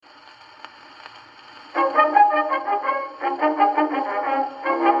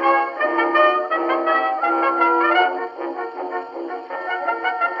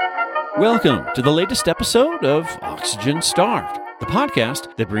Welcome to the latest episode of Oxygen Starved, the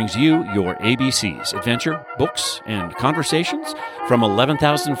podcast that brings you your ABCs, adventure, books, and conversations from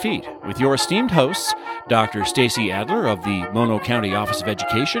 11,000 feet with your esteemed hosts, Dr. Stacy Adler of the Mono County Office of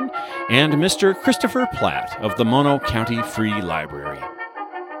Education and Mr. Christopher Platt of the Mono County Free Library.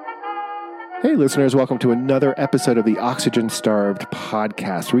 Hey listeners, welcome to another episode of the Oxygen Starved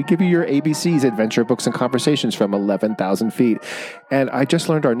podcast. We give you your ABCs, adventure, books, and conversations from 11,000 feet. And I just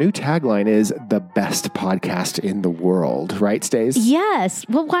learned our new tagline is the best podcast in the world. Right, Stace? Yes.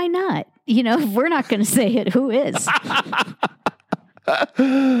 Well, why not? You know, if we're not going to say it, who is?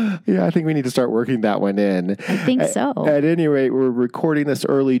 Yeah, I think we need to start working that one in. I think so. At any rate, we're recording this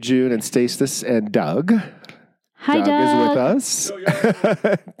early June, and Stace and Doug... Hi, Doug. Is with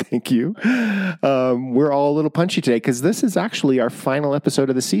us. Thank you. We're all a little punchy today because this is actually our final episode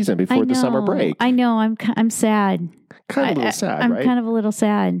of the season before the summer break. I know. I'm sad. Kind of a little sad, I'm right? kind of a little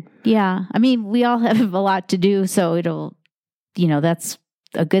sad. Yeah. I mean, we all have a lot to do, so it'll, that's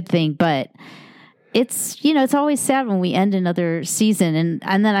a good thing. But it's, it's always sad when we end another season.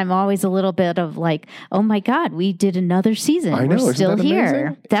 And then I'm always a little bit of like, oh my God, we did another season. I know, we're still here.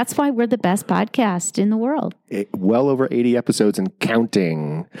 Amazing? That's why we're the best podcast in the world. Well over 80 episodes and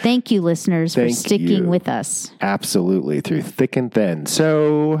counting. Thank you, listeners, for sticking with us. Absolutely, through thick and thin.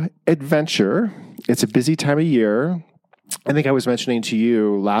 So, adventure. It's a busy time of year. I think I was mentioning to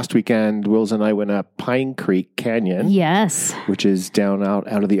you last weekend, Wills and I went up Pine Creek Canyon. Yes. Which is down out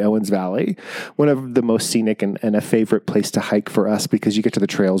of the Owens Valley. One of the most scenic and a favorite place to hike for us because you get to the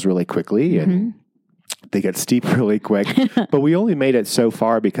trails really quickly and they get steep really quick. But we only made it so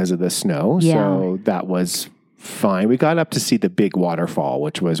far because of the snow. Yeah. So that was fine. We got up to see the big waterfall,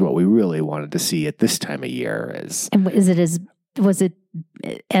 which was what we really wanted to see at this time of year. And was it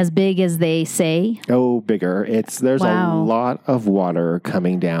as big as they say? Oh, bigger. There's a lot of water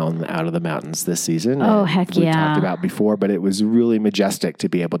coming down out of the mountains this season. Oh, heck yeah. We talked about before, but it was really majestic to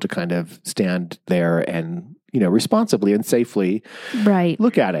be able to kind of stand there and, responsibly and safely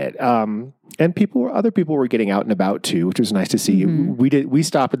look at it. And other people were getting out and about too, which was nice to see. Mm-hmm. We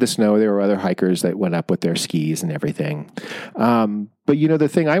stopped at the snow. There were other hikers that went up with their skis and everything. But the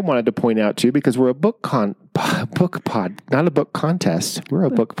thing I wanted to point out too, because we're a not a book contest. We're a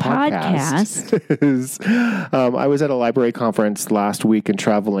book podcast. I was at a library conference last week and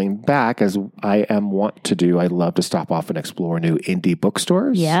traveling back, as I am wont to do. I love to stop off and explore new indie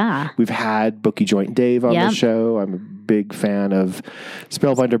bookstores. Yeah. We've had Bookie Joint Dave on the show. I'm a big fan of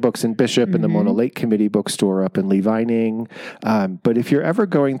Spellbinder Books in Bishop and the Mona Lake Committee bookstore up in Lee Vining. But if you're ever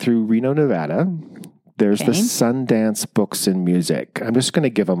going through Reno, Nevada, there's the Sundance Books and Music. I'm just going to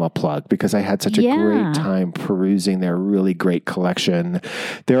give them a plug because I had such a great time perusing their really great collection.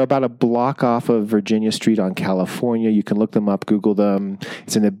 They're about a block off of Virginia Street on California. You can look them up, Google them.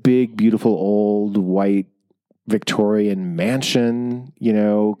 It's in a big, beautiful, old, white Victorian mansion,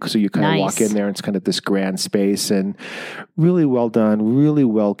 so you kind of walk in there and it's kind of this grand space and really well done, really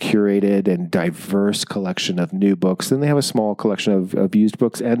well curated and diverse collection of new books. Then they have a small collection of used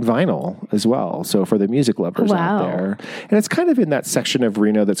books and vinyl as well. So for the music lovers out there. And it's kind of in that section of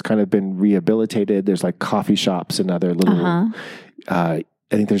Reno that's kind of been rehabilitated. There's like coffee shops and other little, I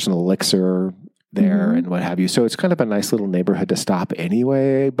think there's an Elixir there and what have you. So it's kind of a nice little neighborhood to stop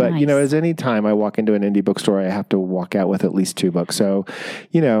anyway. But, as any time I walk into an indie bookstore, I have to walk out with at least 2 books. So,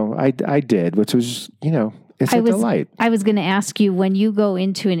 I did, which was, it's a delight. I was going to ask you, when you go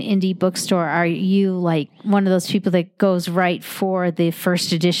into an indie bookstore, are you like one of those people that goes right for the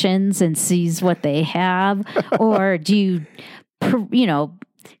first editions and sees what they have? Or do you,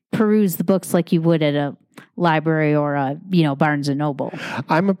 peruse the books like you would at a library or a Barnes and Noble?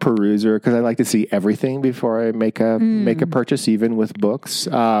 I'm a peruser because I like to see everything before I make a purchase, even with books.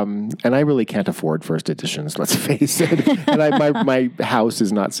 And I really can't afford first editions. Let's face it. And my house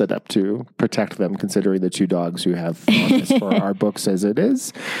is not set up to protect them, considering the 2 dogs who have fondness for our books as it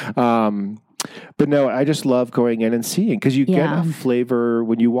is. But no, I just love going in and seeing because you get a flavor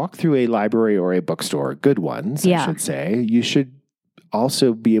when you walk through a library or a bookstore. Good ones, I should say. You should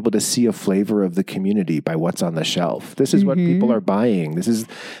also be able to see a flavor of the community by what's on the shelf. This is what people are buying. This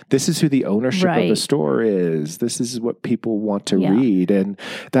is who the ownership of the store is. This is what people want to read. And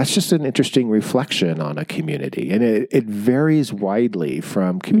that's just an interesting reflection on a community. And it varies widely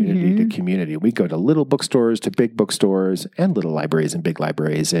from community to community. We go to little bookstores to big bookstores and little libraries and big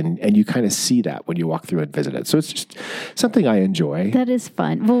libraries. And you kind of see that when you walk through and visit it. So it's just something I enjoy. That is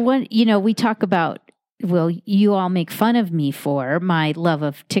fun. Well, we talk about, you all make fun of me for my love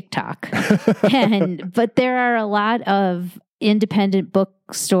of TikTok. But there are a lot of independent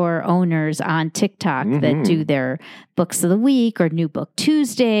bookstore owners on TikTok that do their books of the week or New Book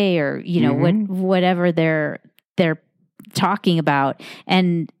Tuesday or, whatever they're talking about.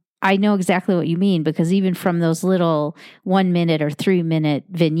 And I know exactly what you mean, because even from those little 1 minute or 3 minute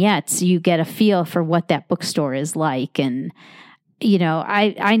vignettes, you get a feel for what that bookstore is like. And,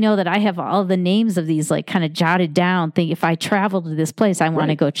 I know that I have all the names of these like kind of jotted down, think if I travel to this place, I want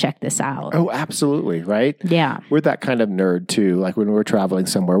to go check this out. Oh, absolutely. Right. Yeah. We're that kind of nerd too. Like when we're traveling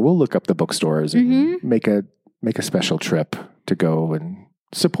somewhere, we'll look up the bookstores and make a special trip to go and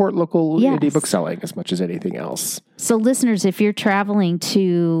support local indie book selling as much as anything else. So listeners, if you're traveling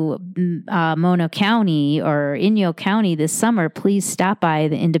to Mono County or Inyo County this summer, please stop by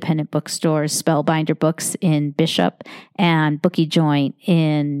the independent bookstores, Spellbinder Books in Bishop and Bookie Joint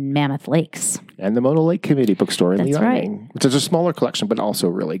in Mammoth Lakes. And the Mono Lake Community Bookstore in Levining, right. which is a smaller collection, but also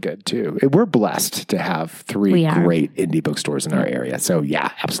really good too. We're blessed to have 3 great indie bookstores in our area. So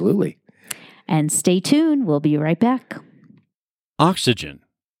yeah, absolutely. And stay tuned. We'll be right back. Oxygen,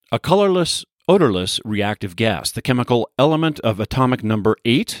 a colorless, odorless reactive gas, the chemical element of atomic number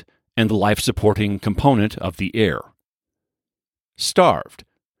 8 and the life-supporting component of the air. Starved,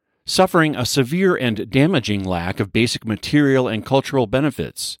 suffering a severe and damaging lack of basic material and cultural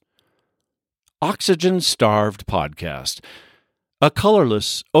benefits. Oxygen-Starved Podcast, a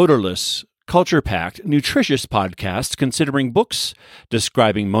colorless, odorless, culture-packed, nutritious podcast considering books,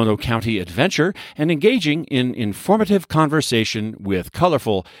 describing Mono County adventure, and engaging in informative conversation with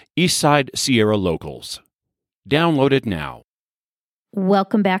colorful Eastside Sierra locals. Download it now.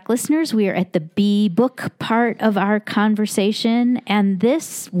 Welcome back, listeners. We are at the B book part of our conversation, and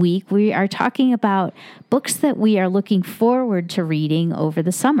this week we are talking about books that we are looking forward to reading over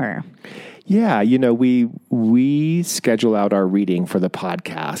the summer. Yeah, we schedule out our reading for the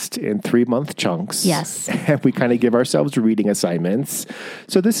podcast in 3-month chunks. Yes. And we kind of give ourselves reading assignments.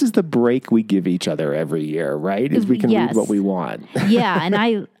 So this is the break we give each other every year, right? Is we can read what we want. Yeah,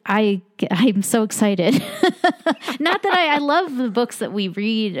 and I'm so excited. Not that I love the books that we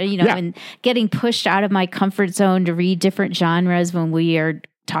read, and getting pushed out of my comfort zone to read different genres when we are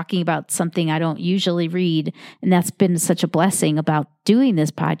talking about something I don't usually read. And that's been such a blessing about doing this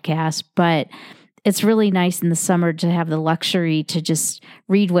podcast. But it's really nice in the summer to have the luxury to just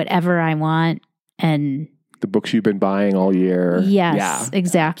read whatever I want. And the books you've been buying all year. Yes,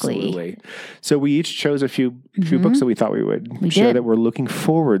 exactly. Absolutely. So we each chose a few books that we thought we would share that we're looking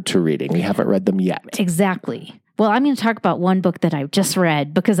forward to reading. We haven't read them yet. Exactly. Well, I'm going to talk about one book that I just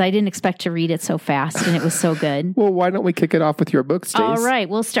read because I didn't expect to read it so fast and it was so good. Well, why don't we kick it off with your book, Stace? All right,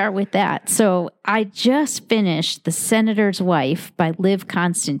 we'll start with that. So I just finished The Senator's Wife by Liv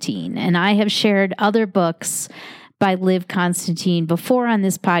Constantine, and I have shared other books by Liv Constantine before on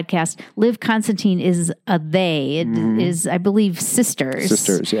this podcast. Liv Constantine is a they. It is, I believe, sisters.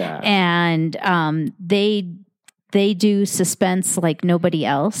 Sisters, yeah. And they do suspense like nobody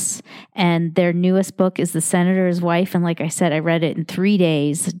else. And their newest book is The Senator's Wife. And like I said, I read it in 3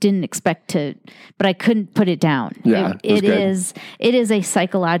 days. Didn't expect to, but I couldn't put it down. Yeah, it is a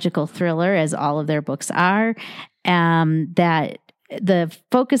psychological thriller, as all of their books are. That the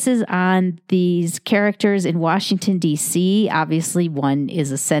focus is on these characters in Washington, D.C. Obviously, one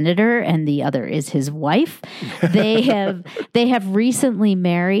is a senator and the other is his wife. They have recently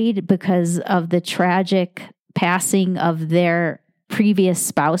married because of the tragic passing of their previous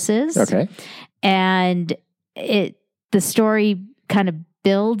spouses. Okay. And the story kind of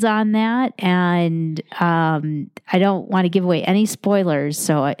builds on that. And I don't want to give away any spoilers,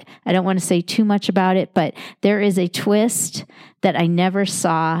 so I don't want to say too much about it, but there is a twist that I never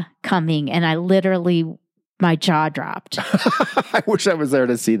saw coming, and my jaw dropped. I wish I was there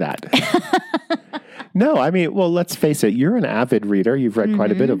to see that. No, I mean, well, let's face it. You're an avid reader. You've read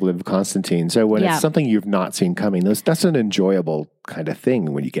quite a bit of Liv Constantine. So when it's something you've not seen coming, that's an enjoyable kind of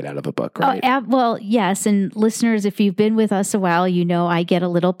thing when you get out of a book, right? Well, yes. And listeners, if you've been with us a while, I get a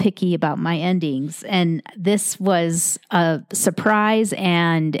little picky about my endings. And this was a surprise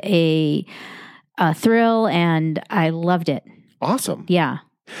and a thrill, and I loved it. Awesome. Yeah.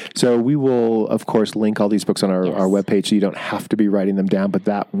 So we will, of course, link all these books on our webpage, so you don't have to be writing them down. But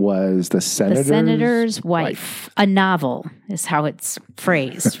that was The Senator's Wife. A novel is how it's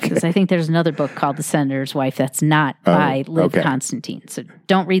phrased. Because I think there's another book called The Senator's Wife that's not by Liv Constantine. So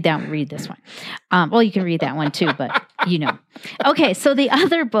don't read that one. Read this one. Well, you can read that one too, but Okay, so the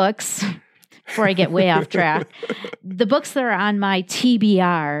other books, before I get way off track, the books that are on my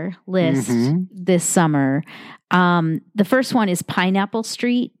TBR list this summer The first one is Pineapple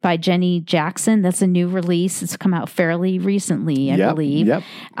Street by Jenny Jackson. That's a new release. It's come out fairly recently, I believe. Yep.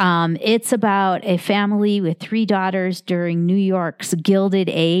 It's about a family with 3 daughters during New York's Gilded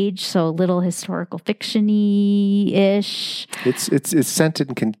Age, so a little historical fiction-y-ish. It's set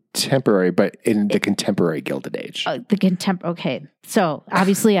in contemporary, but in the contemporary Gilded Age. Okay. So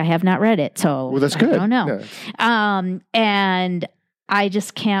obviously I have not read it, so that's good. I don't know. Yeah. And I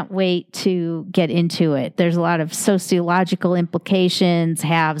just can't wait to get into it. There's a lot of sociological implications,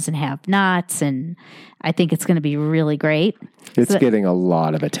 haves and have-nots, and I think it's going to be really great. It's getting a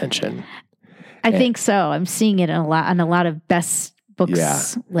lot of attention. I think so. I'm seeing it on a lot of best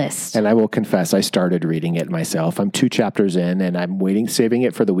books lists. And I will confess, I started reading it myself. I'm 2 chapters in, and I'm saving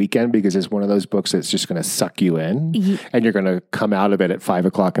it for the weekend because it's one of those books that's just going to suck you in, and you're going to come out of it at 5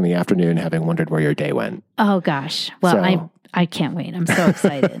 o'clock in the afternoon having wondered where your day went. Oh gosh. Well, I can't wait. I'm so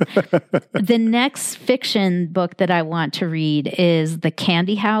excited. The next fiction book that I want to read is The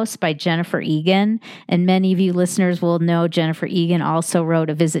Candy House by Jennifer Egan. And many of you listeners will know Jennifer Egan also wrote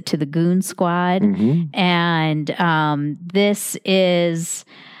A Visit to the Goon Squad. Mm-hmm. And this is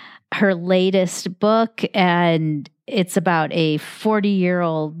her latest book. And it's about a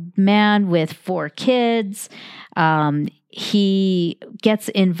 40-year-old man with 4 kids. He gets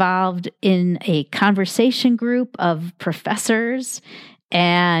involved in a conversation group of professors,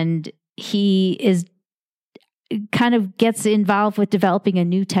 and he gets involved with developing a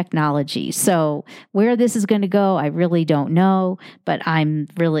new technology. So where this is going to go, I really don't know, but I'm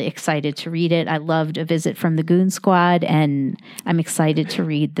really excited to read it. I loved A Visit from the Goon Squad, and I'm excited to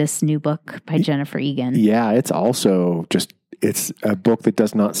read this new book by Jennifer Egan. Yeah, it's also it's a book that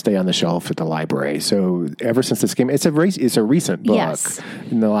does not stay on the shelf at the library. So ever since this came, it's a recent book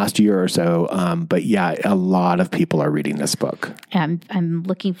in the last year or so. But yeah, a lot of people are reading this book. I'm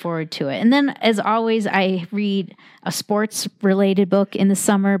looking forward to it. And then, as always, I read a sports-related book in the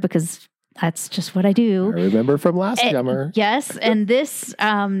summer because that's just what I do. I remember from last summer. Yes, and this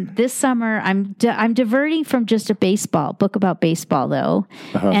summer I'm diverting from just a book about baseball though,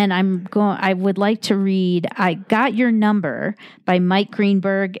 and I would like to read I Got Your Number by Mike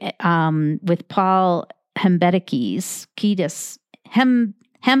Greenberg with Paul Hembekidis,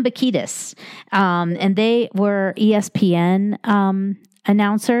 and they were ESPN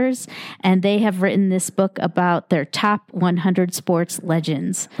announcers, and they have written this book about their top 100 sports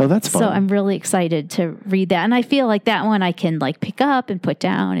legends. Oh, that's fun. So I'm really excited to read that. And I feel like that one I can pick up and put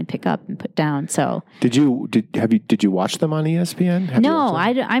down and pick up and put down. So did you watch them on ESPN? No,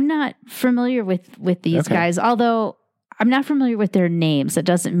 I'm not familiar with these guys, although I'm not familiar with their names. That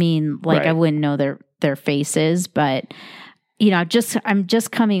doesn't mean I wouldn't know their faces, but I'm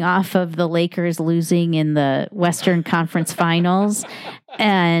just coming off of the Lakers losing in the Western Conference Finals,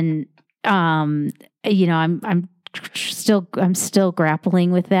 and I'm still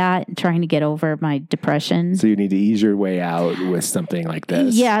grappling with that and trying to get over my depression. So you need to ease your way out with something like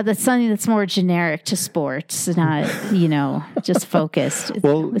this. Yeah, that's something that's more generic to sports, not just focused.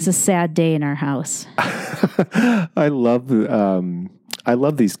 Well, it's a sad day in our house. I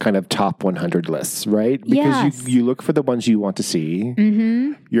love these kind of top 100 lists, right? Because you look for the ones you want to see.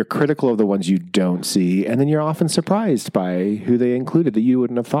 Mm-hmm. You're critical of the ones you don't see. And then you're often surprised by who they included that you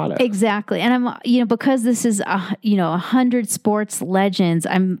wouldn't have thought of. Exactly. And I'm, because this is, 100 sports legends,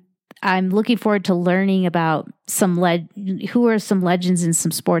 I'm looking forward to learning about who are some legends in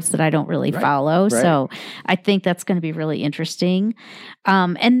some sports that I don't really follow. Right. So I think that's going to be really interesting.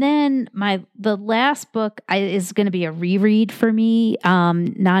 And then the last book is going to be a reread for me,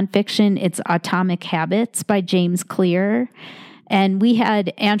 nonfiction. It's Atomic Habits by James Clear. And we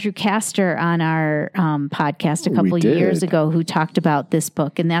had Andrew Castor on our podcast a couple years ago who talked about this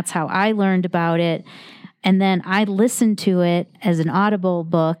book. And that's how I learned about it. And then I listened to it as an Audible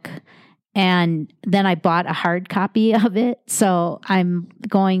book, and then I bought a hard copy of it. So I'm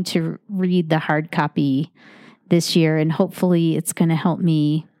going to read the hard copy this year, and hopefully it's going to help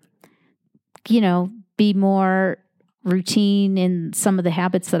me, be more routine in some of the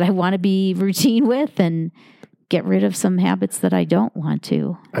habits that I want to be routine with, and get rid of some habits that I don't want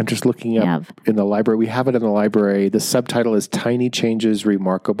to. I'm just looking up in the library. We have it in the library. The subtitle is Tiny Changes,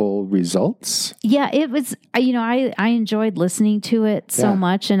 Remarkable Results. Yeah, it was, I enjoyed listening to it so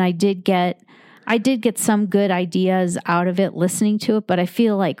much, and I did get some good ideas out of it listening to it, but I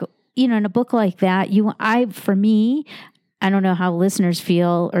feel like, in a book like that, for me, I don't know how listeners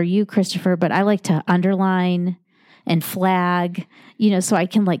feel, or you, Christopher, but I like to underline and flag, so I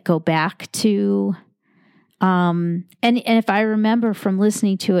can go back to, and if I remember from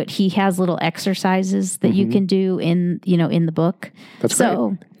listening to it, he has little exercises that you can do in the book. That's great.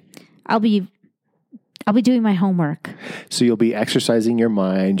 So I'll be I'll be doing my homework. So you'll be exercising your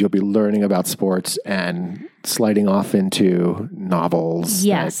mind. You'll be learning about sports and sliding off into novels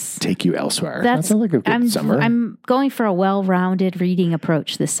that take you elsewhere. That sounds like a good summer. I'm going for a well-rounded reading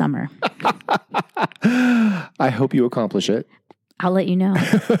approach this summer. I hope you accomplish it. I'll let you know.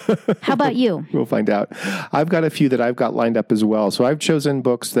 How about you? We'll find out. I've got a few that I've got lined up as well. So I've chosen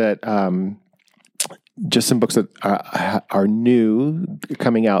books that... just some books that are new,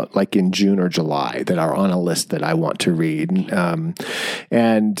 coming out like in June or July, that are on a list that I want to read.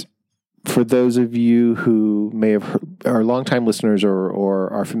 And for those of you who may have are longtime listeners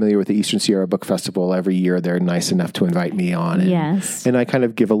or are familiar with the Eastern Sierra Book Festival, every year they're nice enough to invite me on. And I kind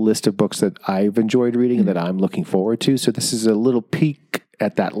of give a list of books that I've enjoyed reading and that I'm looking forward to. So this is a little peek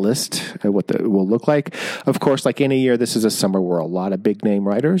at that list, what it will look like. Of course, like any year, this is a summer where a lot of big name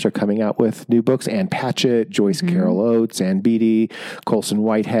writers are coming out with new books. Ann Patchett, Joyce Carol Oates, Ann Beattie, Colson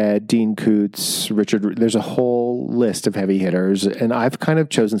Whitehead, Dean Koontz, Richard. There's a whole list of heavy hitters. And I've kind of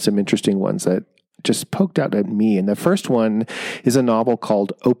chosen some interesting ones that just poked out at me. And the first one is a novel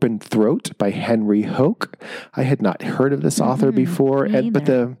called Open Throat by Henry Hoke. I had not heard of this author before,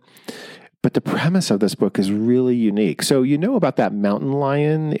 but the premise of this book is really unique. So you know about that mountain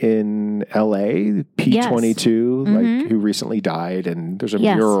lion in L.A., P-22, like who recently died, and there's a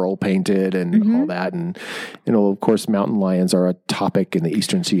mural painted and all that. And, you know, of course, mountain lions are a topic in the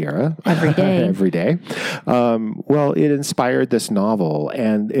Eastern Sierra. Every day. Well, it inspired this novel,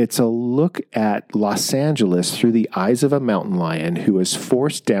 and it's a look at Los Angeles through the eyes of a mountain lion who is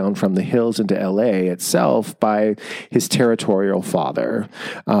forced down from the hills into L.A. itself by his territorial father.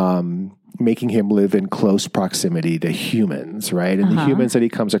 Making him live in close proximity to humans, right? And the humans that he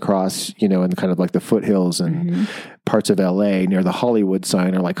comes across, you know, in kind of like the foothills and parts of LA near the Hollywood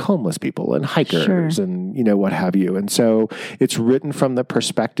sign are like homeless people and hikers and, you know, what have you. And so it's written from the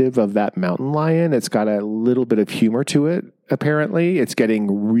perspective of that mountain lion. It's got a little bit of humor to it, apparently. It's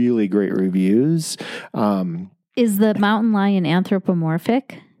getting really great reviews. Is the mountain lion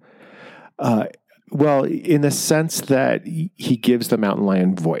anthropomorphic? Well, in the sense that he gives the mountain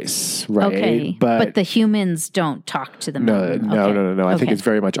lion voice, right? Okay, but the humans don't talk to the mountain. No. I think it's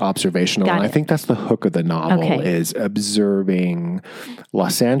very much observational. And I think that's the hook of the novel is observing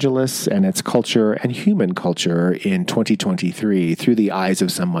Los Angeles and its culture and human culture in 2023 through the eyes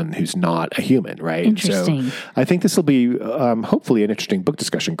of someone who's not a human, right? Interesting. So I think this will be hopefully an interesting book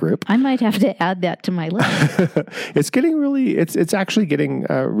discussion group. I might have to add that to my list. It's actually getting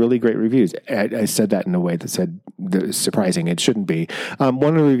really great reviews. I said that in a way that said surprising. It shouldn't be.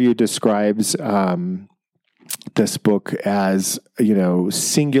 One review describes this book as, you know,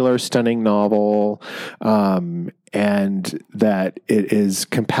 singular, stunning novel, and that it is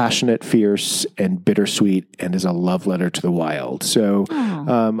compassionate, fierce, and bittersweet, and is a love letter to the wild. So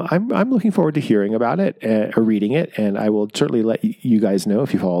I'm looking forward to hearing about it or reading it, and I will certainly let you guys know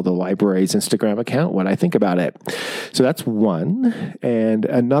if you follow the library's Instagram account what I think about it. So that's one. And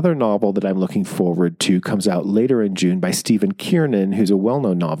another novel that I'm looking forward to comes out later in June by Stephen Kiernan, who's a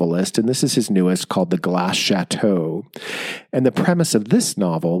well-known novelist, and this is his newest called The Glass Chateau. And the premise of this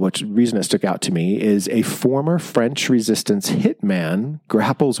novel, which reason it stuck out to me, is a former French resistance hitman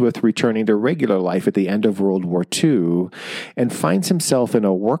grapples with returning to regular life at the end of World War II and finds himself in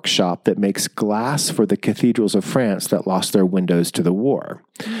a workshop that makes glass for the cathedrals of France that lost their windows to the war.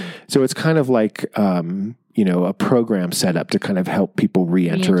 So it's kind of like, you know, a program set up to kind of help people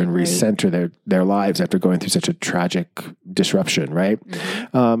re-enter and recenter their lives after going through such a tragic disruption, right?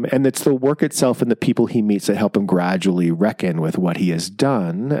 And it's the work itself and the people he meets that help him gradually reckon with what he has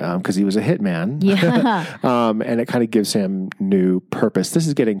done, because he was a hitman. And it kind of gives him new purpose. This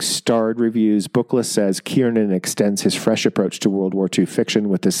is getting starred reviews. Booklist says Kiernan extends his fresh approach to World War II fiction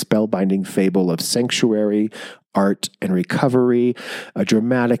with this spellbinding fable of sanctuary, art, and recovery, a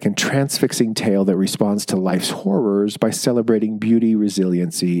dramatic and transfixing tale that responds to life's horrors by celebrating beauty,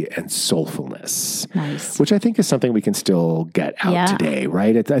 resiliency, and soulfulness. Nice. Which I think is something we can still get out today,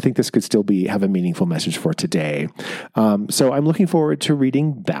 right? I think this could still have a meaningful message for today. So I'm looking forward to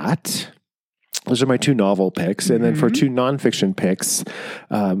reading that. Those are my two novel picks. And then for two nonfiction picks,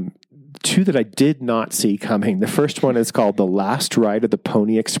 two that I did not see coming. The first one is called The Last Ride of the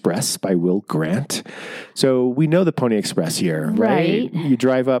Pony Express by Will Grant. So we know the Pony Express here, right? You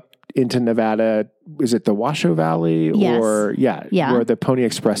drive up into Nevada. Is it the Washoe Valley? Or where the Pony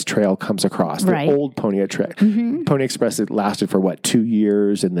Express trail comes across, the old Pony Trail. Pony Express, it lasted for 2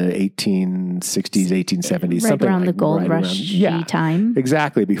 years in the 1860s, 1870s. Right around the gold rush time.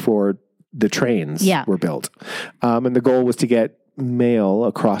 Exactly, before the trains were built. And the goal was to get mail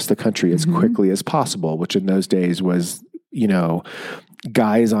across the country as quickly as possible, which in those days was, you know,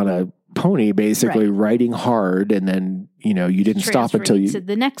 guys on a pony, basically riding hard, and then you didn't stop until you to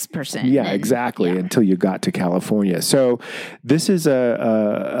the next person. Yeah, exactly. Yeah. Until you got to California. So this is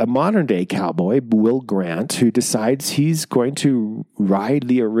a modern day cowboy, Will Grant, who decides he's going to ride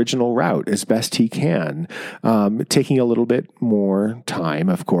the original route as best he can, taking a little bit more time,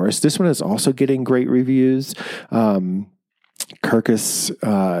 of course. This one is also getting great reviews. Kirkus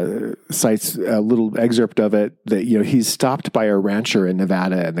cites a little excerpt of it that, he's stopped by a rancher in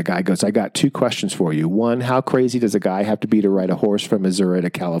Nevada, and the guy goes, "I got 2 questions for you. 1, how crazy does a guy have to be to ride a horse from Missouri to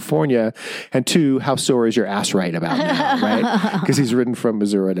California? And 2, how sore is your ass right about now?" Right? Because he's ridden from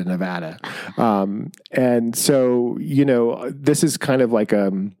Missouri to Nevada. And so, this is kind of like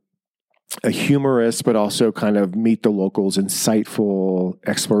a humorous, but also kind of meet the locals, insightful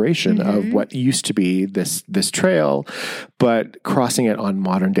exploration of what used to be this trail, but crossing it on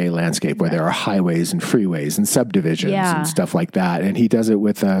modern day landscape where there are highways and freeways and subdivisions and stuff like that. And he does it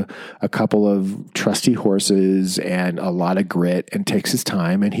with a couple of trusty horses and a lot of grit, and takes his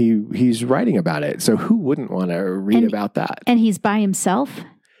time, and he's writing about it. So who wouldn't want to read about that? And he's by himself?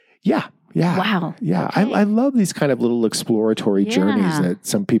 Yeah. Yeah. Wow. Yeah. Okay. I love these kind of little exploratory journeys that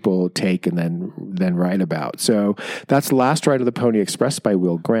some people take and then write about. So that's Last Ride of the Pony Express by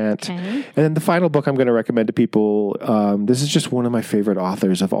Will Grant. Okay. And then the final book I'm going to recommend to people, this is just one of my favorite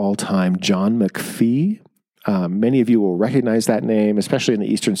authors of all time, John McPhee. Many of you will recognize that name, especially in the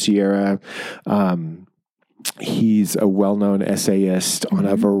Eastern Sierra. He's a well-known essayist on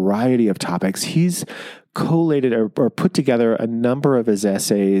a variety of topics. He's collated or put together a number of his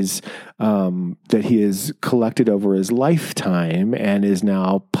essays that he has collected over his lifetime and is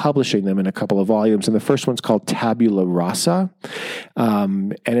now publishing them in a couple of volumes. And the first one's called Tabula Rasa.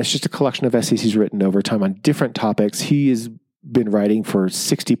 And it's just a collection of essays he's written over time on different topics. He is been writing for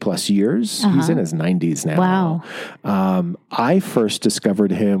 60 plus years. He's in his 90s now. Wow. I first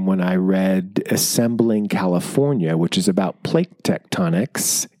discovered him when I read Assembling California, which is about plate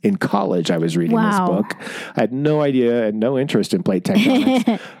tectonics. In college, I was reading this book. I had no idea and no interest in plate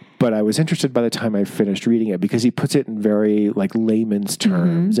tectonics. But I was interested by the time I finished reading it because he puts it in very layman's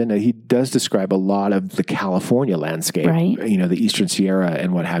terms. And he does describe a lot of the California landscape, the Eastern Sierra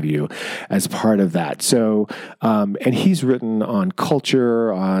and what have you as part of that. So, and he's written on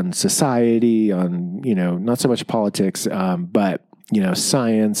culture, on society, on, not so much politics, but,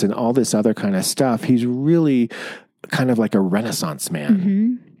 science and all this other kind of stuff. He's really kind of like a Renaissance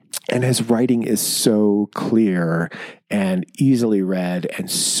man. And his writing is so clear and easily read and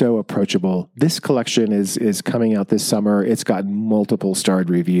so approachable. This collection is coming out this summer. It's got multiple starred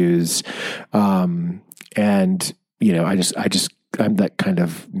reviews. And, I'm that kind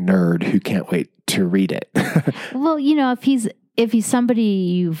of nerd who can't wait to read it. Well, if he's somebody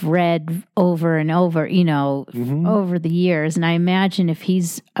you've read over and over, over the years, and I imagine if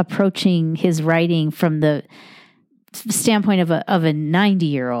he's approaching his writing from the standpoint of a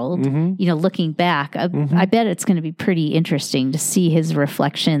 90-year-old, looking back, I bet it's going to be pretty interesting to see his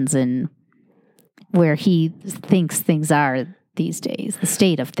reflections and where he thinks things are these days, the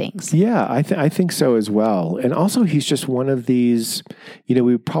state of things. Yeah, I think so as well. And also he's just one of these,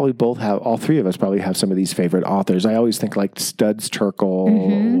 we probably both have, all three of us probably have some of these favorite authors. I always think like Studs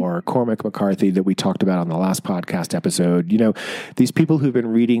Terkel or Cormac McCarthy that we talked about on the last podcast episode. These people who've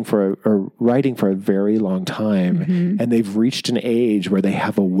been reading or writing for a very long time, and they've reached an age where they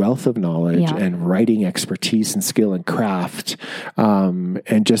have a wealth of knowledge and writing expertise and skill and craft,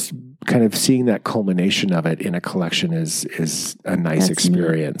 and just kind of seeing that culmination of it in a collection is a nice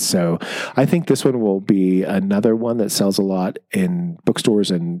experience. Neat. So I think this one will be another one that sells a lot in bookstores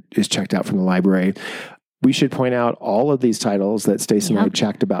and is checked out from the library. We should point out all of these titles that Stacey and I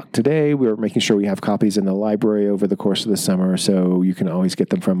checked about today. We're making sure we have copies in the library over the course of the summer, so you can always get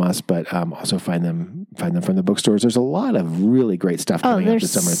them from us, but also find them from the bookstores. There's a lot of really great stuff coming out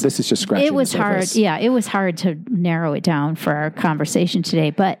this summer. This is just scratching the surface. It was hard to narrow it down for our conversation today,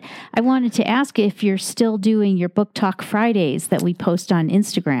 but I wanted to ask if you're still doing your Book Talk Fridays that we post on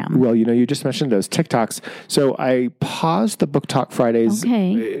Instagram. Well, you just mentioned those TikToks. So I paused the Book Talk Fridays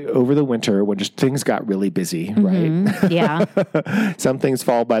over the winter when just things got really busy, right? Yeah. Some things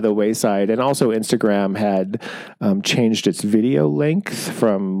fall by the wayside. And also Instagram had changed its video length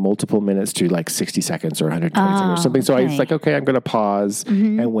from multiple minutes to like 60 seconds or 120 seconds or something. So I was like, okay, I'm going to pause.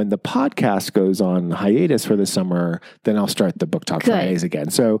 And when the podcast goes on hiatus for the summer, then I'll start the Book Talk Fridays again.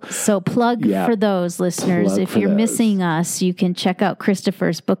 So plug for those listeners. If you're missing us, you can check out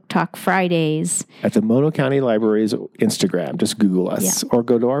Christopher's Book Talk Fridays at the Mono County Library's Instagram. Just Google us or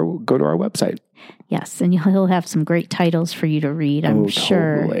go to our website. Yes, and he'll have some great titles for you to read, I'm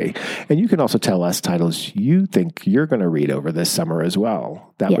sure. Totally. And you can also tell us titles you think you're going to read over this summer as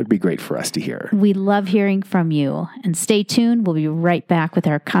well. That would be great for us to hear. We love hearing from you. And stay tuned. We'll be right back with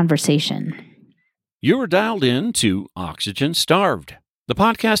our conversation. You're dialed in to Oxygen Starved, the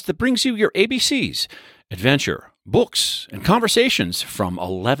podcast that brings you your ABCs, adventure, books, and conversations from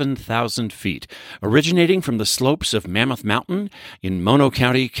 11,000 feet, originating from the slopes of Mammoth Mountain in Mono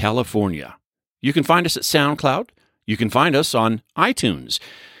County, California. You can find us at SoundCloud. You can find us on iTunes.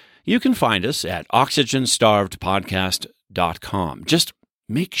 You can find us at oxygenstarvedpodcast.com. Just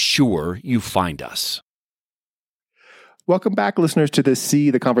make sure you find us. Welcome back, listeners, to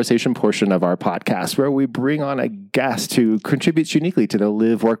the Conversation portion of our podcast, where we bring on a guest who contributes uniquely to the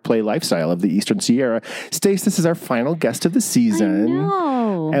live, work, play lifestyle of the Eastern Sierra. Stace, this is our final guest of the season. I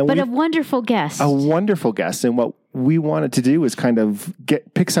know, but a wonderful guest. A wonderful guest. And what we wanted to do was kind of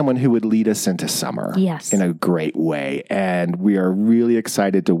pick someone who would lead us into summer in a great way. And we are really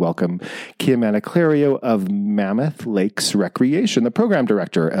excited to welcome Kim Anaclerio of Mammoth Lakes Recreation, the program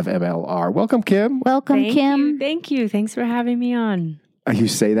director of MLR. Welcome, Kim. Welcome, Kim. Thank you. Thanks for having me on. You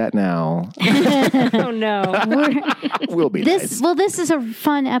say that now. Oh, no. We'll be nice. Well, this is a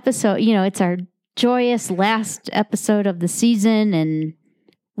fun episode. You know, it's our joyous last episode of the season, and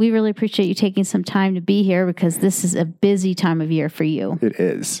we really appreciate you taking some time to be here because this is a busy time of year for you. It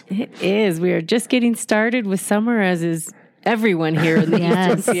is. It is. We are just getting started with summer, as is everyone here in the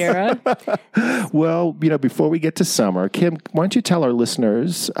Eastern Sierra. Well, before we get to summer, Kim, why don't you tell our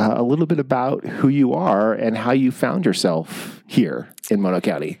listeners a little bit about who you are and how you found yourself here in Mono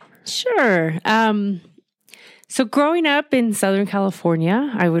County? Sure. So growing up in Southern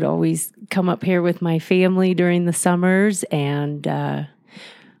California, I would always come up here with my family during the summers and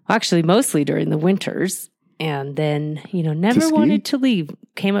actually mostly during the winters. And then, never wanted to leave.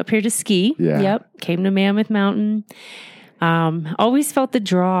 Came up here to ski. Yeah. Yep. Came to Mammoth Mountain. Always felt the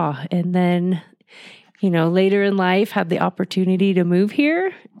draw. And then, later in life, had the opportunity to move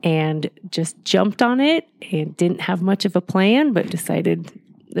here and just jumped on it and didn't have much of a plan, but decided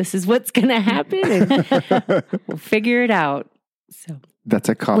this is what's going to happen and we'll figure it out. So that's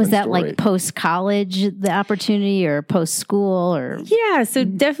a common Was that story. like post-college, the opportunity, or post-school? Or Yeah, so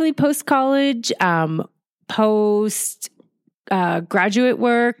definitely post-college, graduate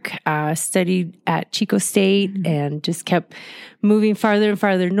work, studied at Chico State and just kept moving farther and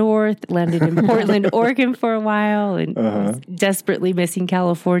farther north, landed in Portland, Oregon for a while and was desperately missing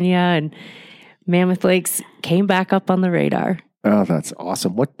California, and Mammoth Lakes came back up on the radar. Oh, that's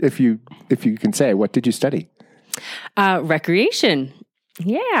awesome. What, if you can say, what did you study? Recreation.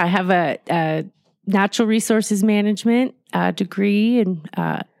 Yeah, I have a natural resources management degree in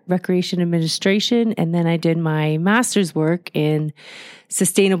recreation administration, and then I did my master's work in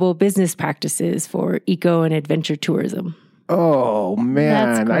sustainable business practices for eco and adventure tourism. Oh,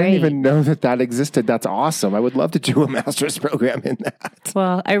 man. That's I didn't even know that existed. That's awesome. I would love to do a master's program in that.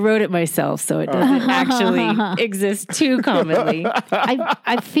 Well, I wrote it myself, so it doesn't actually exist too commonly.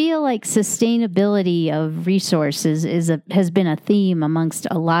 I feel like sustainability of resources has been a theme amongst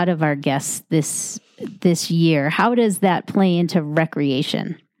a lot of our guests this year. How does that play into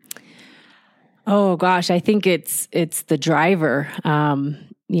recreation? Oh gosh, I think it's the driver.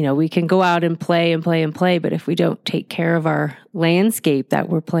 We can go out and play, but if we don't take care of our landscape that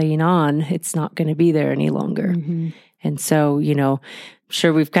we're playing on, it's not going to be there any longer. Mm-hmm. And so, I'm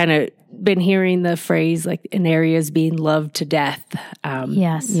sure we've kind of been hearing the phrase like an area is being loved to death.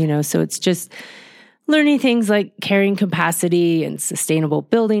 Yes. So it's just learning things like carrying capacity and sustainable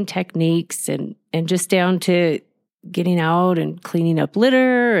building techniques and just down to getting out and cleaning up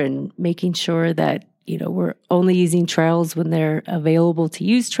litter and making sure that we're only using trails when they're available to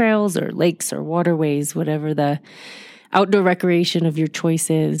use trails or lakes or waterways, whatever the outdoor recreation of your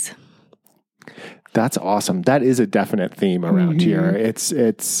choice is. That's awesome. That is a definite theme around here. It's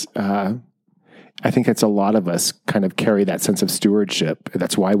I think it's a lot of us kind of carry that sense of stewardship.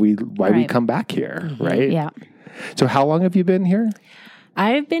 That's why we come back here, right? Yeah. So how long have you been here?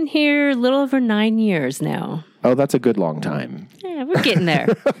 I've been here a little over 9 years now. Oh, that's a good long time. Yeah, we're getting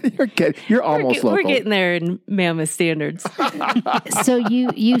there. You're almost local. We're getting there in Mammoth standards. So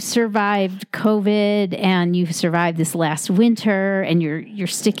you survived COVID and you survived this last winter and you're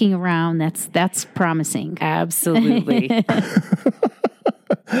sticking around. That's promising. Absolutely.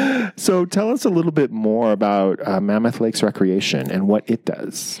 So tell us a little bit more about Mammoth Lakes Recreation and what it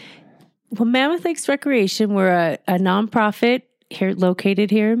does. Well, Mammoth Lakes Recreation, we're a nonprofit located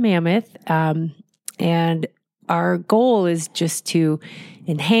here in Mammoth. And our goal is just to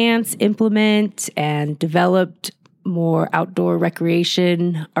enhance, implement, and develop more outdoor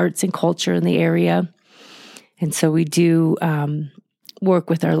recreation, arts and culture in the area. And so we do work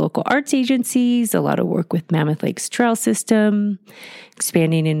with our local arts agencies, a lot of work with Mammoth Lake's trail system,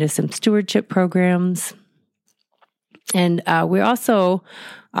 expanding into some stewardship programs. And we also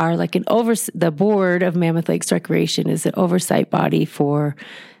are like the board of Mammoth Lakes Recreation is an oversight body for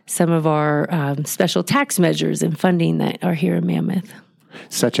some of our special tax measures and funding that are here in Mammoth.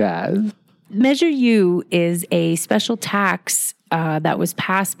 Such as? Measure U is a special tax that was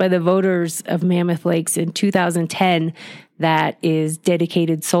passed by the voters of Mammoth Lakes in 2010 that is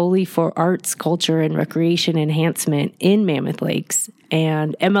dedicated solely for arts, culture, and recreation enhancement in Mammoth Lakes.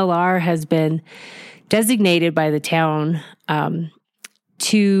 And MLR has been designated by the town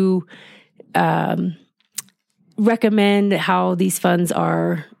to recommend how these funds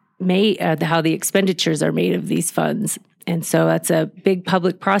are made, how the expenditures are made of these funds. And so that's a big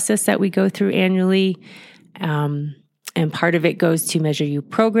public process that we go through annually. And part of it goes to Measure U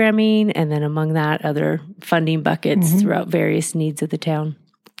programming, and then among that, other funding buckets throughout various needs of the town.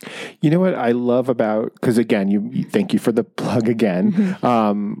 You know what I love about, because again, thank you for the plug again.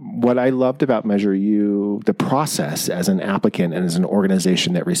 What I loved about Measure U, the process as an applicant and as an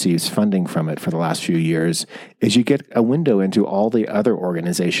organization that receives funding from it for the last few years, is you get a window into all the other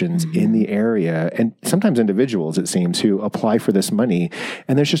organizations in the area, and sometimes individuals, it seems, who apply for this money.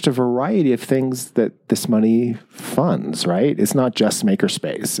 And there's just a variety of things that this money funds, right? It's not just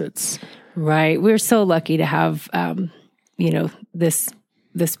makerspace. It's right. We're so lucky to have,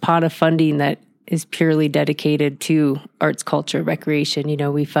 this pot of funding that is purely dedicated to arts, culture, recreation.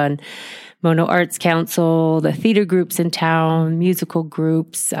 We fund Mono Arts Council, the theater groups in town, musical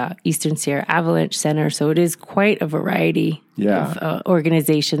groups, Eastern Sierra Avalanche Center. So it is quite a variety of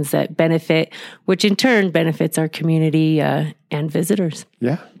organizations that benefit, which in turn benefits our community and visitors.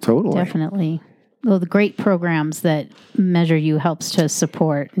 Yeah, totally. Definitely. Well, the great programs that Measure U helps to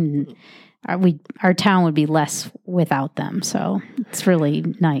support, and our town would be less without them. So it's really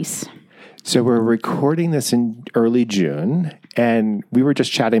nice. So we're recording this in early June, and we were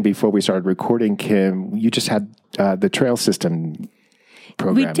just chatting before we started recording, Kim. You just had the trail system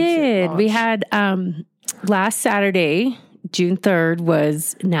program. We did. launched. We had last Saturday, June 3rd,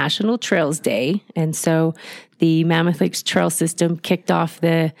 was National Trails Day. And so the Mammoth Lakes Trail System kicked off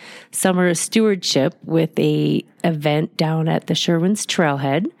the Summer of Stewardship with a event down at the Sherwin's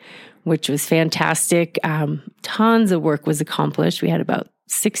Trailhead, which was fantastic. Tons of work was accomplished. We had about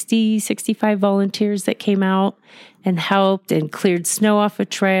 65 volunteers that came out and helped and cleared snow off of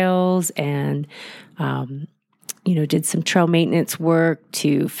trails and, did some trail maintenance work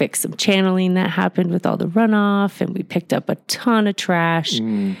to fix some channeling that happened with all the runoff. And we picked up a ton of trash,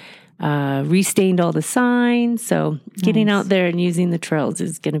 restained all the signs. So getting out there and using the trails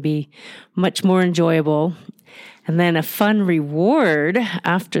is going to be much more enjoyable. And then a fun reward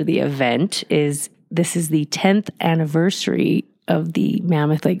after the event is this is the 10th anniversary of the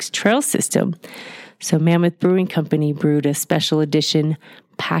Mammoth Lakes Trail System. So Mammoth Brewing Company brewed a special edition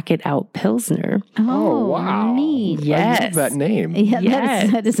Packet Out Pilsner. Oh, wow. Neat. Yes. I love that name. Yeah,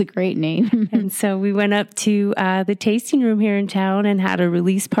 Yes. that is a great name. And so we went up to the tasting room here in town and had a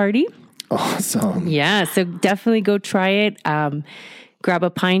release party. Awesome. Yeah, so definitely go try it. Grab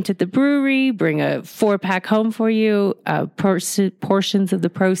a pint at the brewery, bring a 4-pack home for you. Portions of the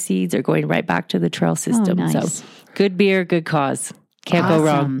proceeds are going right back to the trail system. Nice. So good beer, good cause. Can't go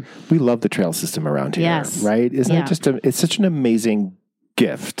wrong. We love the trail system around here, Yes. right? Isn't it just it's such an amazing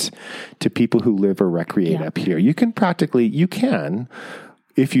gift to people who live or recreate up here. You can,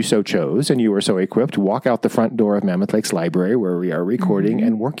 if you so chose and you were so equipped, walk out the front door of Mammoth Lakes Library where we are recording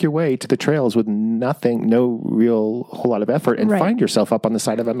and work your way to the trails with no real whole lot of effort and find yourself up on the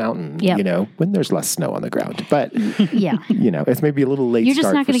side of a mountain, when there's less snow on the ground. But, it's maybe a little late. You're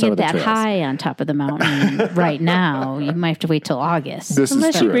just not going to get that trails. high on top of the mountain right now. You might have to wait till August.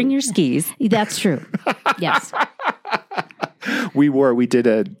 Unless you bring your skis. That's true. Yes. We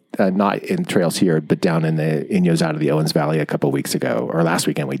did not in trails here, but down in the Inyos out of the Owens Valley a couple of weeks ago, or last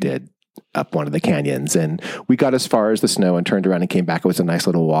weekend we did up one of the canyons, and we got as far as the snow and turned around and came back. It was a nice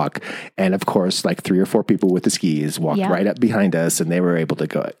little walk. And of course, like 3 or 4 people with the skis walked right up behind us, and they were able to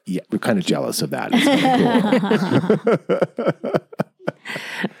go. Yeah, we're kind of jealous of that. It's kind of cool.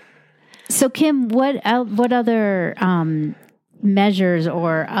 So Kim, what other measures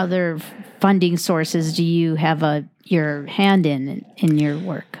or other funding sources do you have your hand in your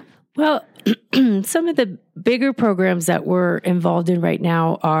work? Well, some of the bigger programs that we're involved in right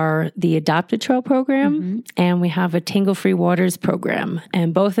now are the Adopt a Trail program, and we have a Tangle Free Waters program.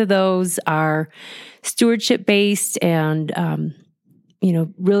 And both of those are stewardship based and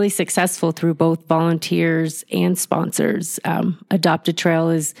really successful through both volunteers and sponsors. Adopt a Trail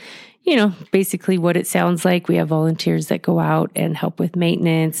is, basically what it sounds like. We have volunteers that go out and help with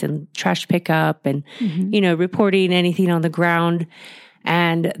maintenance and trash pickup and, reporting anything on the ground.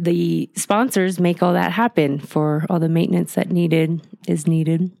 And the sponsors make all that happen for all the maintenance that is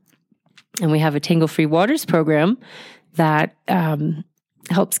needed. And we have a Tangle-Free Waters program that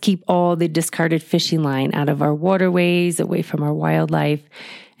helps keep all the discarded fishing line out of our waterways, away from our wildlife.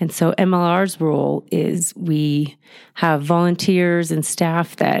 And so MLR's role is we have volunteers and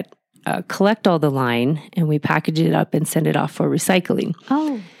staff that collect all the line, and we package it up and send it off for recycling.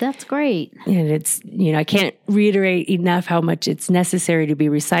 Oh, that's great. And it's, I can't reiterate enough how much it's necessary to be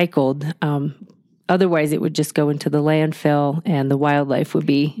recycled. Otherwise, it would just go into the landfill and the wildlife would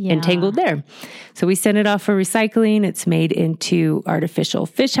be entangled there. So we send it off for recycling. It's made into artificial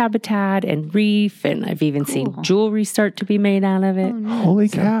fish habitat and reef. And I've even seen jewelry start to be made out of it. Oh, nice. Holy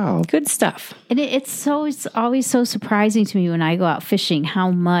cow. Good stuff. And it's always so surprising to me when I go out fishing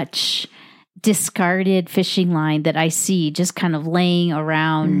how much discarded fishing line that I see just kind of laying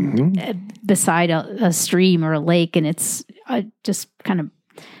around beside a stream or a lake. And it's just kind of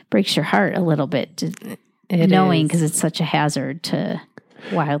breaks your heart a little bit knowing, because it's such a hazard to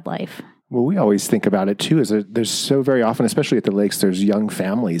wildlife. Well, we always think about it too, is there's so very often, especially at the lakes, there's young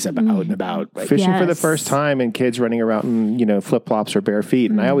families out and about fishing for the first time and kids running around in, flip-flops or bare feet.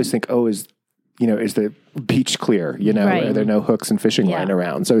 And I always think, is the beach clear? Are there no hooks and fishing line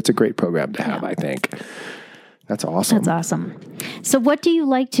around? So it's a great program to have, I think. That's awesome. That's awesome. So what do you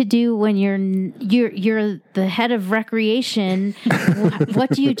like to do when you're the head of recreation? What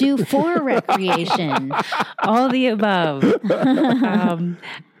do you do for recreation? All the above.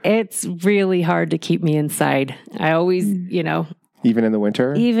 It's really hard to keep me inside. I always, Even in the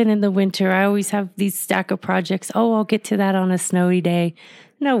winter? Even in the winter, I always have these stack of projects. Oh, I'll get to that on a snowy day.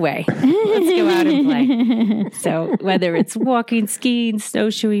 No way. Let's go out and play. So whether it's walking, skiing,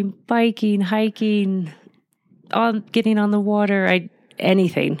 snowshoeing, biking, hiking, getting on the water,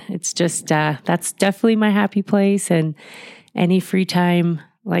 anything. It's just, that's definitely my happy place, and any free time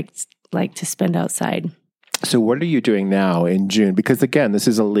like to spend outside. So what are you doing now in June? Because again, this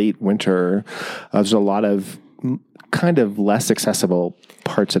is a late winter. There's a lot of kind of less accessible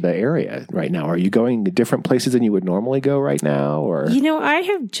parts of the area right now. Are you going to different places than you would normally go right now? Or I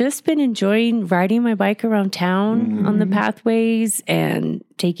have just been enjoying riding my bike around town on the pathways and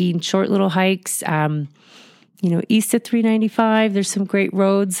taking short little hikes. East of 395, there's some great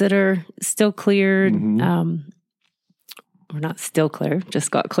roads that are still cleared. Or not still clear,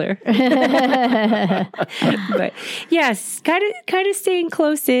 just got clear. But yes, kind of staying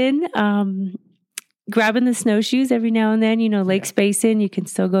close in, grabbing the snowshoes every now and then. Lakes Basin, you can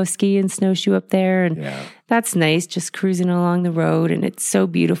still go ski and snowshoe up there. And that's nice, just cruising along the road. And it's so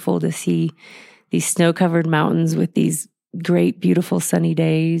beautiful to see these snow-covered mountains with these great, beautiful sunny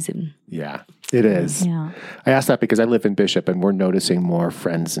days. And yeah, it is. Yeah. I asked that because I live in Bishop, and we're noticing more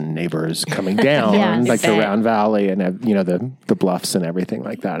friends and neighbors coming down, like the Round Valley and the bluffs and everything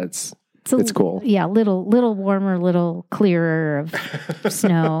like that. It's cool. Yeah, little warmer, little clearer of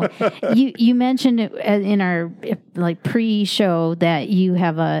snow. You mentioned it in our pre-show that you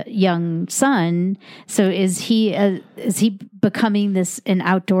have a young son. So is he becoming an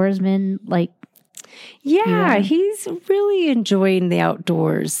outdoorsman? Yeah, he's really enjoying the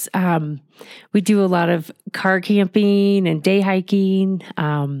outdoors. We do a lot of car camping and day hiking.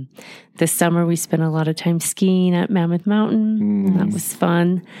 This summer we spent a lot of time skiing at Mammoth Mountain. That was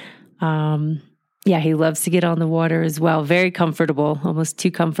fun. He loves to get on the water as well. Very comfortable, almost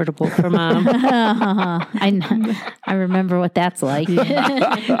too comfortable for Mom. I remember what that's like.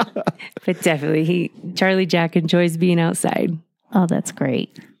 But definitely, Charlie Jack enjoys being outside. Oh, that's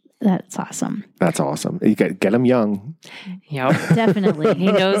great. That's awesome. That's awesome. You get him young. Yep. Definitely.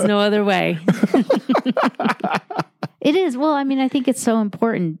 He knows no other way. It is. Well, I think it's so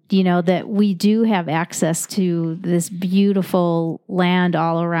important, that we do have access to this beautiful land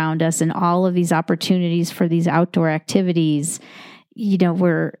all around us and all of these opportunities for these outdoor activities.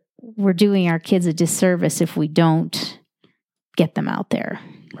 We're doing our kids a disservice if we don't get them out there.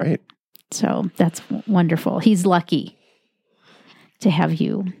 Right. So that's wonderful. He's lucky to have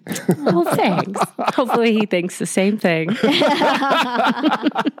you. Well, thanks. Hopefully he thinks the same thing.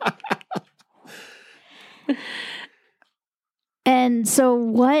 And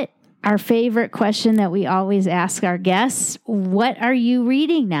so our favorite question that we always ask our guests, what are you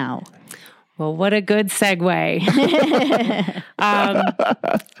reading now? Well, what a good segue.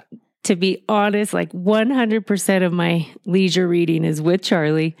 To be honest, 100% of my leisure reading is with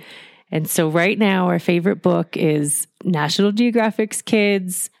Charlie. And so right now, our favorite book is National Geographic's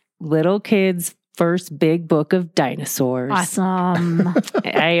Little Kids' first big book of dinosaurs. Awesome.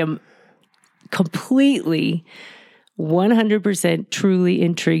 I am completely 100% truly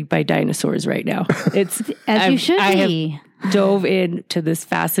intrigued by dinosaurs right now. It's As you should be. I have dove into this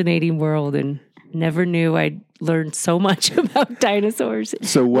fascinating world and never knew I'd learned so much about dinosaurs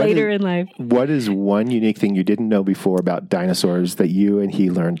later in life. What is one unique thing you didn't know before about dinosaurs that you and he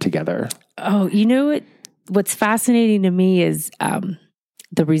learned together? Oh, you know what? What's fascinating to me is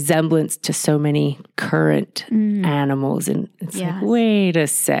the resemblance to so many current animals. And it's like, wait a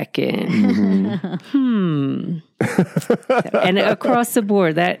second. And across the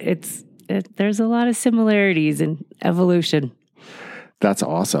board, there's a lot of similarities in evolution. That's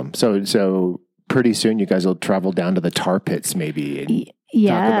awesome. So pretty soon you guys will travel down to the tar pits maybe and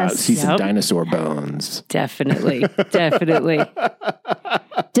see some dinosaur bones. Definitely.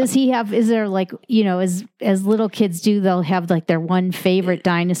 Does he have, is there like, as little kids do, they'll have like their one favorite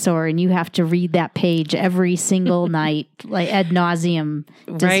dinosaur and you have to read that page every single night, like ad nauseum.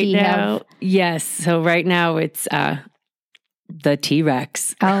 Yes. So right now it's the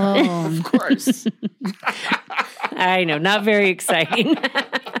T-Rex. Oh, of course. I know, not very exciting.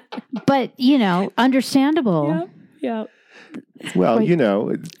 But, understandable. Yeah. Well,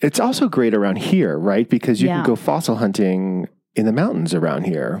 it's also great around here, right? Because you can go fossil hunting in the mountains around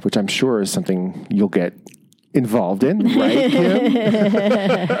here, which I'm sure is something you'll get involved in, right,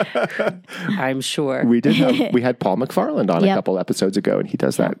 Kim? I'm sure. We had Paul McFarland on a couple episodes ago, and he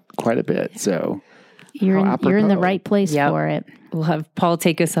does that quite a bit. So you're in the right place for it. We'll have Paul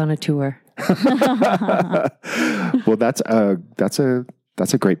take us on a tour. Well, that's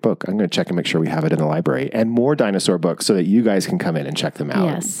a great book. I'm going to check and make sure we have it in the library, and more dinosaur books so that you guys can come in and check them out.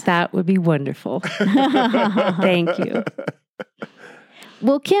 Yes, that would be wonderful. Thank you.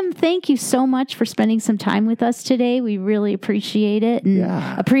 Well, Kim, thank you so much for spending some time with us today. We really appreciate it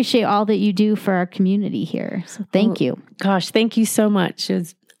and appreciate all that you do for our community here. So thank you. Gosh, thank you so much.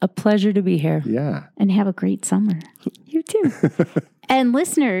 It's a pleasure to be here. Yeah. And have a great summer. You too. And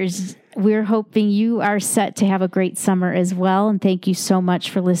listeners, we're hoping you are set to have a great summer as well. And thank you so much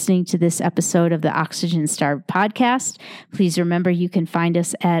for listening to this episode of the Oxygen Starved podcast. Please remember you can find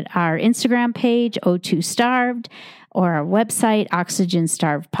us at our Instagram page, O2 Starved, or our website,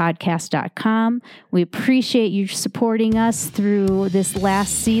 oxygenstarvedpodcast.com. We appreciate you supporting us through this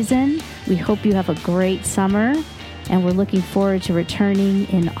last season. We hope you have a great summer, and we're looking forward to returning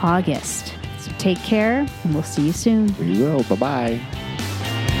in August. So take care, and we'll see you soon. We will. Bye-bye.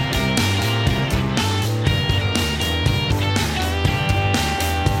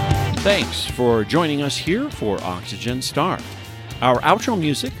 Thanks for joining us here for Oxygen Starved. Our outro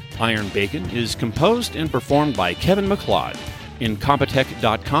music, Iron Bacon, is composed and performed by Kevin MacLeod.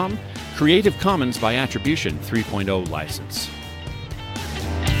 Incompetech.com, Creative Commons by Attribution 3.0 license.